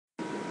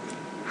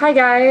Hi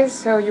guys,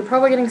 so you're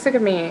probably getting sick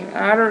of me.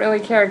 I don't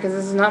really care because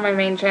this is not my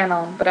main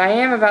channel, but I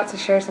am about to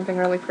share something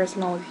really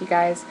personal with you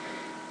guys,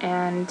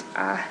 and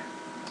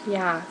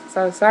yeah,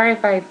 so sorry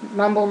if I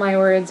mumble my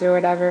words or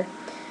whatever,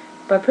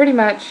 but pretty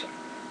much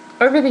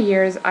over the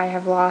years I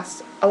have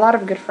lost a lot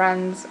of good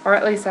friends, or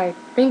at least I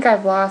think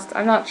I've lost.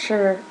 I'm not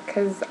sure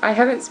because I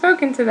haven't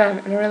spoken to them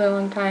in a really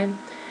long time,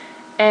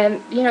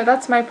 and you know,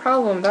 that's my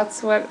problem.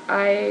 That's what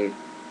I'm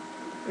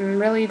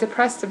really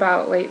depressed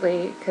about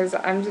lately, because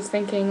I'm just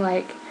thinking,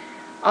 like,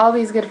 all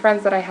these good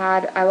friends that I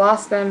had, I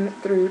lost them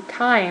through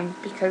time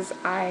because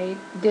I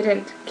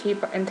didn't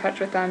keep in touch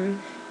with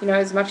them, you know,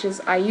 as much as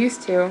I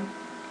used to.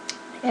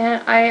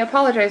 And I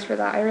apologize for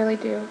that, I really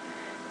do.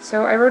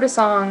 So I wrote a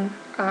song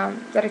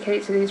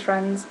dedicated to these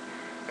friends,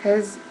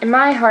 because in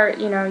my heart,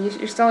 you know,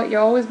 you'll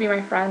always be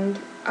my friend,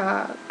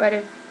 but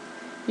if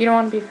you don't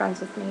want to be friends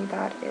with me,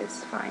 that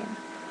is fine.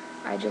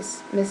 I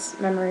just miss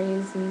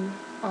memories and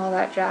all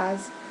that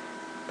jazz.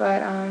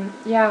 But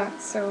yeah,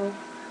 so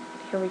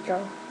here we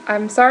go.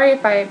 I'm sorry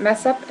if I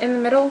mess up in the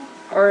middle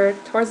or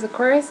towards the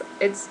chorus.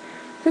 This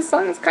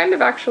song is kind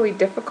of actually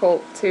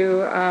difficult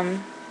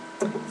to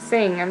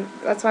sing, and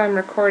that's why I'm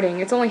recording.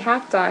 It's only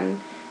half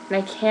done, and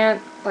I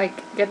can't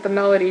like get the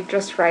melody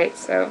just right,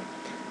 so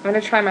I'm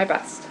gonna try my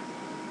best.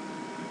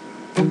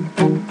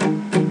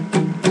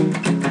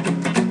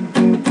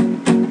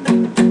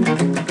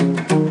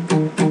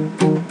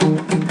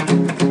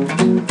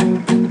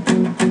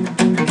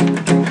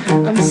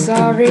 I'm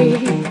sorry,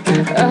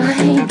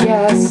 I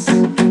guess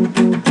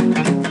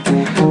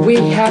we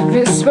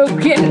haven't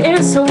spoken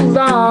in so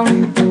long.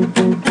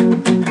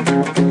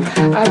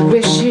 I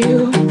wish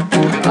you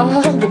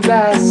all the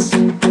best.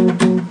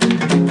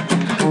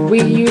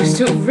 We used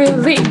to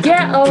really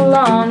get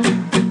along.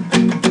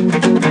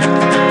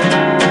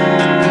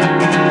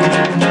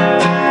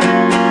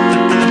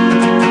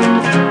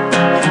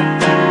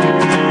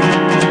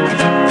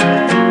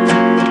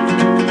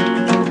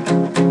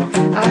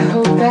 I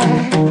hope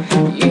that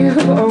you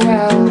are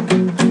well.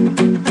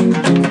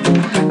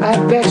 I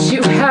bet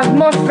you have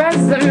more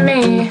friends than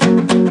me.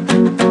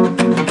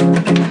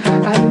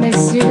 I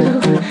miss you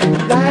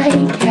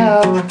like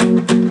hell.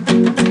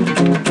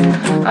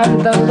 I'm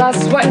the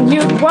last one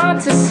you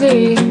want to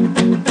see.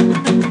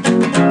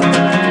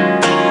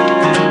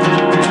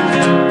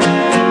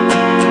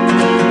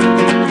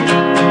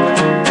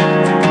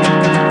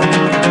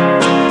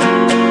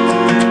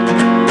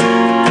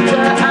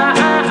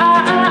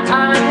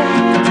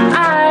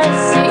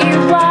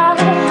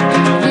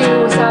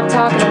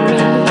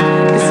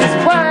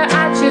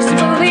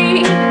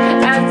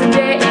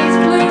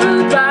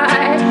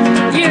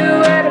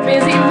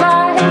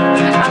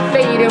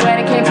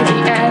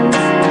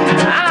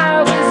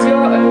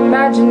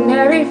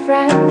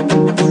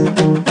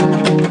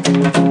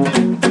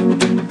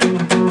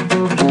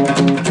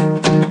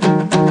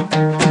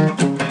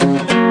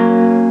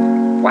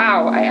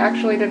 Wow, I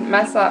actually didn't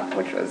mess up,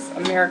 which was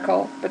a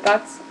miracle, but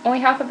that's only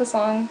half of the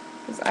song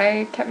because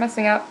I kept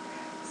messing up.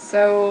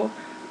 So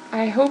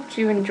I hoped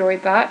you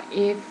enjoyed that,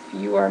 if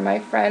you are my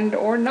friend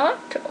or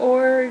not,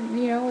 or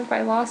you know, if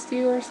I lost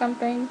you or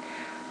something.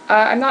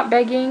 I'm not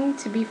begging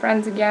to be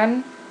friends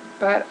again,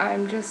 but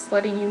I'm just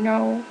letting you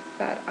know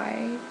that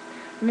I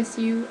miss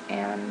you,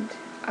 and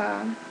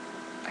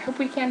I hope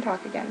we can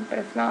talk again, but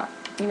if not,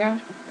 you know,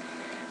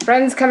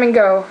 friends come and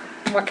go.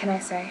 What can I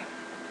say?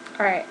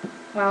 Alright,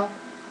 well,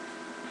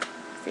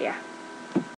 see ya.